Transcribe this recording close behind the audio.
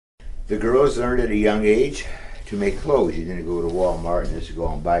The girls learned at a young age to make clothes. You didn't go to Walmart and just go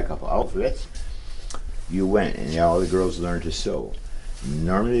and buy a couple outfits. You went and all the girls learned to sew.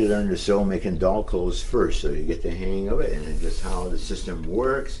 Normally they learn to sew making doll clothes first, so you get the hang of it and just how the system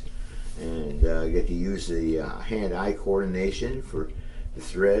works, and get to use the hand-eye coordination for the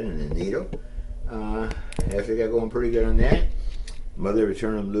thread and the needle. After they got going pretty good on that, mother would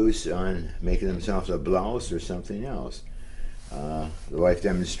turn them loose on making themselves a blouse or something else. The wife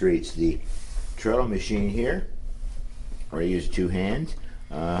demonstrates the treadle machine here, where you use two hands.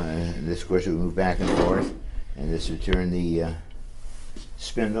 And this, of course, will move back and forth, and this would turn the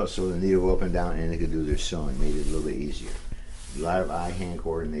spindle so the needle will up and down, and they could do their sewing. Made it a little bit easier. A lot of eye-hand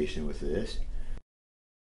coordination with this.